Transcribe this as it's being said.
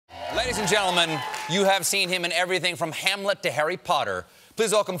Ladies and gentlemen, you have seen him in everything from Hamlet to Harry Potter.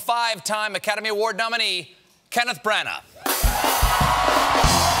 Please welcome five-time Academy Award nominee, Kenneth Branagh.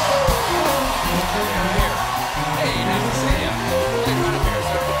 Hey, nice to see you. Please run up here,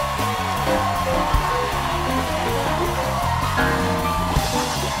 sir.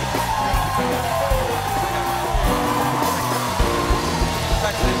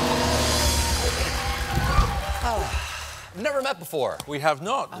 We've never met before. We have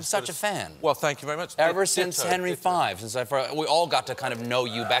not. I'm such a fan. Well, thank you very much. Ever since Henry V, we all got to kind of know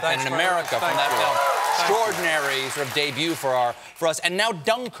you back then in America from that extraordinary sort of debut for us, and now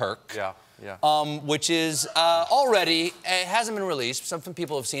Dunkirk. Which is already, it hasn't been released. Some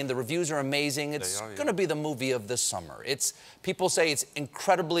people have seen. The reviews are amazing. It's going to be the movie of this summer. People say it's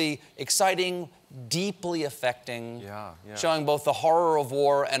incredibly exciting, deeply affecting, showing both the horror of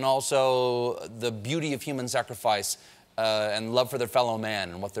war and also the beauty of human sacrifice and love for their fellow man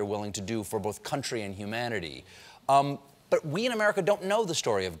and what they're willing to do for both country and humanity. But we in America don't know the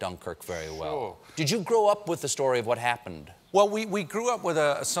story of Dunkirk very well. Did you grow up with the story of what happened? Well, we grew up with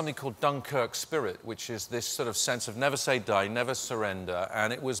something called Dunkirk spirit, which is this sort of sense of never say die, never surrender.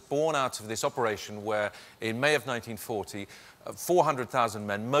 And it was born out of this operation where, in May of 1940, 400,000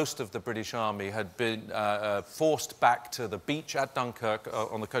 men, most of the British Army, had been forced back to the beach at Dunkirk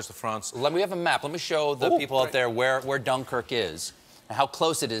on the coast of France. We have a map. Let me show the people out there where Dunkirk is and how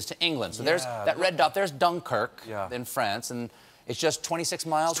close it is to England. So there's that red dot. There's Dunkirk in France, and it's just 26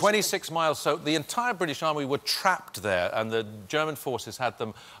 miles? 26 miles. So the entire British Army were trapped there, and the German forces had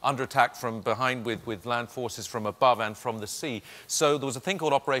them under attack from behind with land forces from above and from the sea. So there was a thing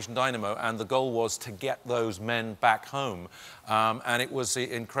called Operation Dynamo, and the goal was to get those men back home. And it was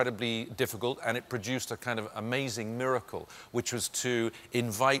incredibly difficult, and it produced a kind of amazing miracle, which was to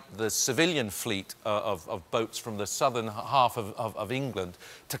invite the civilian fleet of boats from the southern half of England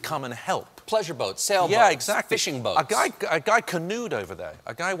to come and help. Pleasure boats, sailboats, fishing boats. A guy canoed over there.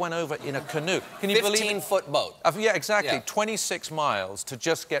 A guy went over in a canoe. Can you believe it? 15-foot boat. Yeah, exactly. 26 miles to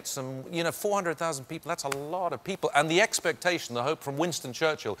just get some, 400,000 people. That's a lot of people. And the expectation, the hope from Winston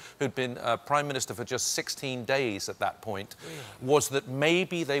Churchill, who'd been Prime Minister for just 16 days at that point, was that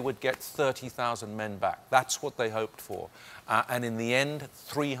maybe they would get 30,000 men back. That's what they hoped for. And in the end,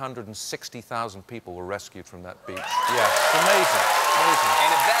 360,000 people were rescued from that beach. Yeah, it's amazing. Amazing.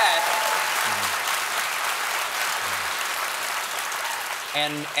 And if that...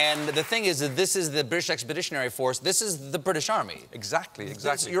 And the thing is that this is the British Expeditionary Force. This is the British Army. Exactly.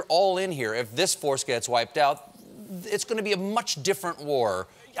 You're all in here. If this force gets wiped out, it's going to be a much different war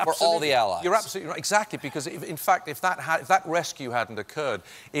for all the Allies. You're absolutely right. Exactly, because in fact, if that rescue hadn't occurred,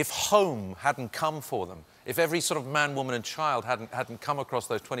 if home hadn't come for them, if every sort of man, woman and child hadn't come across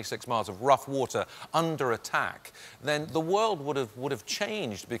those 26 miles of rough water under attack, then the world would have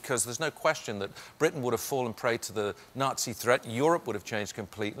changed, because there's no question that Britain would have fallen prey to the Nazi threat, Europe would have changed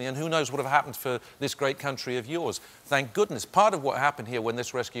completely, and who knows what would have happened for this great country of yours. Thank goodness. Part of what happened here when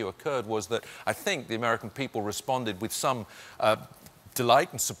this rescue occurred was that I think the American people responded with some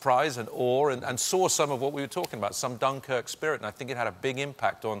delight and surprise and awe, and saw some of what we were talking about, some Dunkirk spirit, and I think it had a big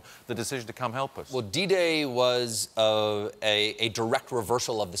impact on the decision to come help us. Well, D-Day was a direct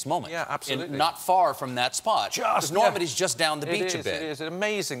reversal of this moment. Yeah, absolutely. Not far from that spot. Because Normandy's just down the beach a bit. It is. It's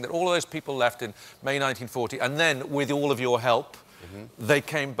amazing that all of those people left in May 1940, and then, with all of your help, they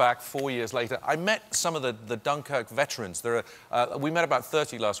came back 4 years later. I met some of the Dunkirk veterans. We met about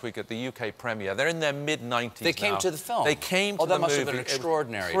 30 last week at the UK premiere. They're in their mid-90s They came to the film? They came to the movie. Oh, that must have been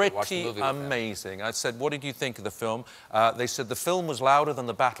extraordinary to watch the movie with them. Amazing. I said, what did you think of the film? They said the film was louder than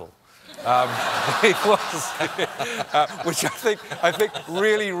the battle. It was, which I think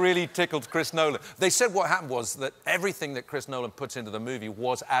really tickled Chris Nolan. They said what happened was that everything that Chris Nolan puts into the movie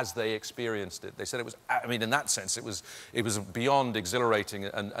was as they experienced it. They said it was, I mean, in that sense, it was beyond exhilarating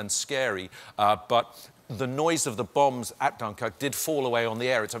and scary, but the noise of the bombs at Dunkirk did fall away on the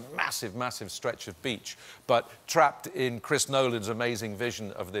air. It's a massive, massive stretch of beach, but trapped in Chris Nolan's amazing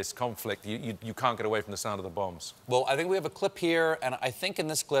vision of this conflict, you can't get away from the sound of the bombs. Well, I think we have a clip here, and I think in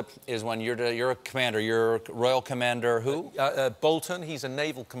this clip is when you're a commander, you're Royal Commander who? Bolton, he's a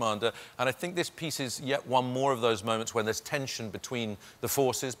naval commander, and I think this piece is yet one more of those moments when there's tension between the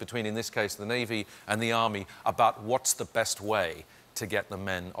forces, between, in this case, the Navy and the Army, about what's the best way to get the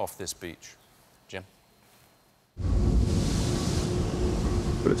men off this beach. Jim?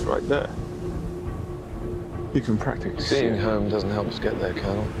 But it's right there. You can practically see Being it. home doesn't help us get there,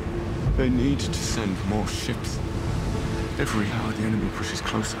 Colonel. They need to send more ships. Every hour the enemy pushes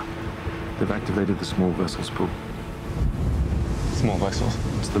closer. They've activated the small vessels pool. Small vessels?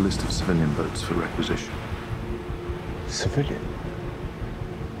 It's the list of civilian boats for requisition. Civilian?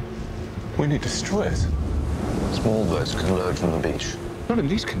 We need destroyers. Small boats can load from the beach. Not in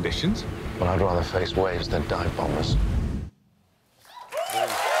these conditions. But I'd rather face waves than dive bombers.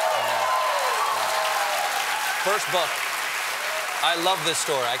 First book. I love this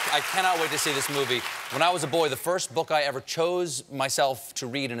story. I cannot wait to see this movie. When I was a boy, the first book I ever chose myself to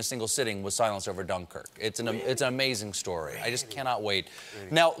read in a single sitting was Silence Over Dunkirk. It's an amazing story. I just cannot wait.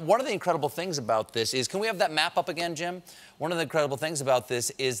 Now, one of the incredible things about this is, can we have that map up again, Jim? One of the incredible things about this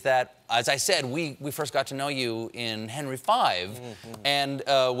is that, as I said, we first got to know you in Henry V, and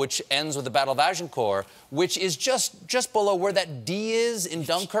which ends with the Battle of Agincourt, which is just below where that D is in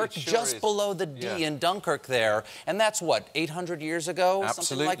Dunkirk, just below the D in Dunkirk there. And that's what, 800 years ago?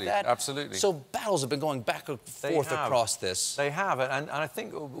 Something like that? Absolutely. So battles have been going back and forth across this. They have, and I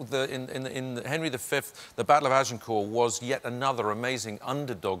think in Henry V, the Battle of Agincourt was yet another amazing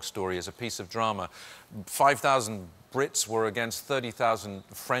underdog story as a piece of drama. 5,000 Brits were against 30,000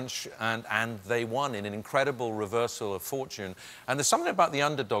 French, and they won in an incredible reversal of fortune. And there's something about the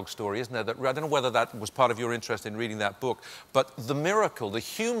underdog story, isn't there? That, I don't know whether that was part of your interest in reading that book, but the miracle, the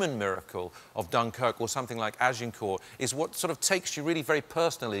human miracle of Dunkirk, or something like Agincourt, is what sort of takes you really very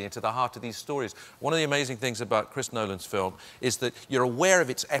personally into the heart of these stories. One of the amazing things about Chris Nolan's film is that you're aware of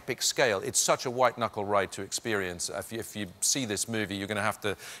its epic scale. It's such a white-knuckle ride to experience. If you see this movie, you're going to have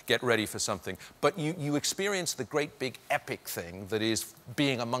to get ready for something. But you experience the great big epic thing that is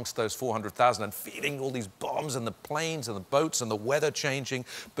being amongst those 400,000 and feeling all these bombs and the planes and the boats and the weather changing,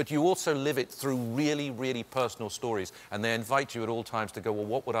 but you also live it through really, really personal stories, and they invite you at all times to go, well,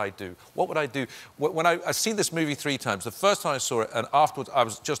 what would I do? What would I do? When I've seen this movie 3 times. The first time I saw it, and afterwards I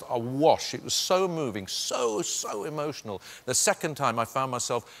was just awash. It was so moving, so emotional. The second time I found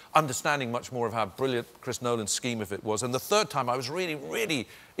myself understanding much more of how brilliant Chris Nolan's scheme of it was, and the third time I was really, really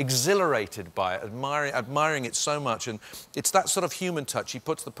exhilarated by it, admiring it so much. And it's that sort of human touch. He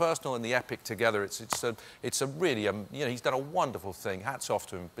puts the personal and the epic together. It's a really, you know, he's done a wonderful thing. Hats off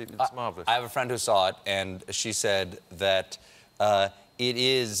to him. It's marvelous. I have a friend who saw it, and she said that it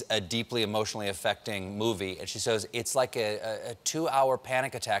is a deeply emotionally affecting movie, and she says it's like a 2-hour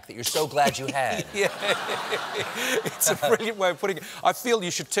panic attack that you're so glad you had. Yeah, it's a brilliant way of putting it. I feel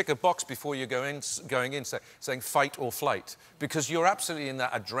you should tick a box before you're going in saying fight or flight, because you're absolutely in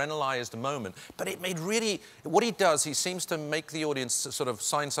that adrenalized moment. But it made really, what he does, he seems to make the audience sort of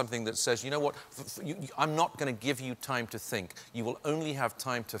sign something that says, you know what, I'm not going to give you time to think. You will only have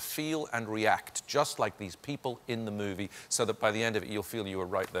time to feel and react, just like these people in the movie, so that by the end of it, you'll feel you were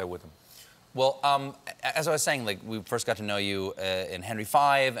right there with them. Well, as I was saying, like, we first got to know you in Henry V,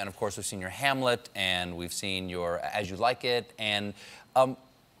 and of course we've seen your Hamlet, and we've seen your As You Like It, and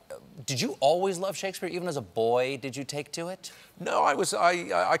did you always love Shakespeare? Even as a boy, did you take to it? No,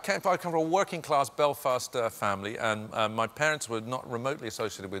 I come from a working-class Belfast family, and my parents were not remotely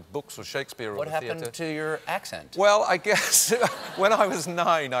associated with books or Shakespeare or What the happened theatre. to your accent? Well, I guess when I was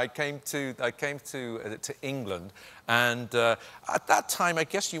 9, I came to England, and at that time, I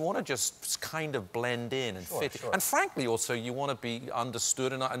guess you want to just kind of blend in and fit. Sure. And frankly, also, you want to be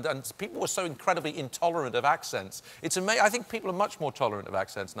understood, and people were so incredibly intolerant of accents. It's amazing. I think people are much more tolerant of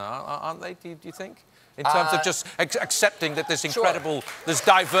accents now, aren't they? Do you think? In terms of just accepting that there's incredible, there's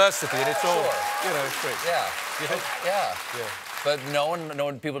diversity, and it's all, you know, it's great. Yeah. You think? Yeah. But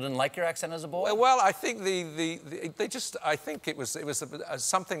people didn't like your accent as a boy? Well, I think I think it was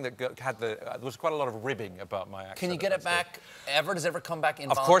something that there was quite a lot of ribbing about my accent. Can you get it back ever? Does it ever come back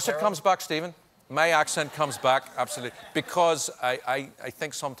involuntarily? Of course it comes back, Stephen. My accent comes back, absolutely. Because I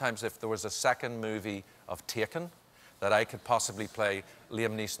think sometimes if there was a second movie of Taken, that I could possibly play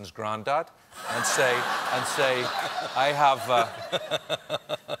Liam Neeson's granddad and say, I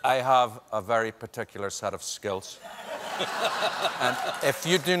have a very particular set of skills. And if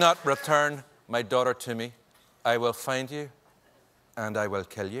you do not return my daughter to me, I will find you and I will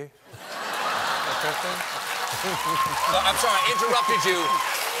kill you. No, I'm sorry, I interrupted you.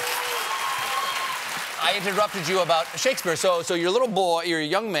 I interrupted you about Shakespeare. So you're a little boy, you're a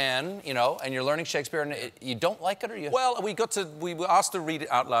young man, you know, and you're learning Shakespeare, and you don't like it, or you? Well, we were asked to read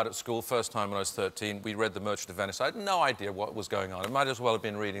it out loud at school first time when I was 13. We read The Merchant of Venice. I had no idea what was going on. It might as well have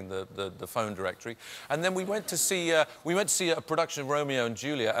been reading the phone directory. And then we went to see a production of Romeo and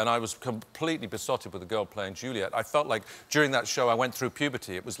Juliet, and I was completely besotted with the girl playing Juliet. I felt like during that show I went through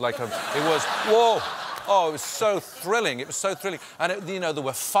puberty. It was like whoa. Oh, it was so thrilling. It was so thrilling. And, you know, there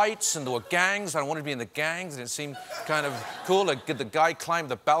were fights and there were gangs. And I wanted to be in the gangs, and it seemed kind of cool. Like, the guy climbed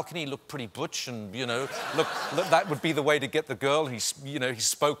the balcony, he looked pretty butch, and, you know, look, that would be the way to get the girl. He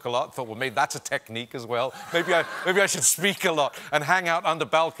spoke a lot. Thought, well, maybe that's a technique as well. Maybe I should speak a lot and hang out under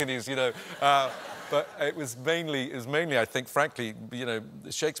balconies, you know. But it was mainly, I think, frankly, you know,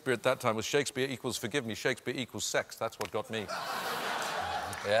 Shakespeare at that time was Shakespeare equals, forgive me, Shakespeare equals sex. That's what got me.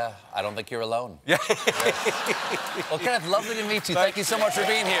 Yeah, I don't think you're alone. Yeah. Well, Kenneth, lovely to meet you. Thank you so much for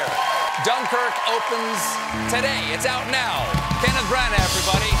being here. Dunkirk opens today. It's out now. Kenneth Branagh,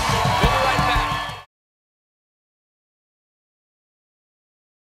 everybody. We'll be right back.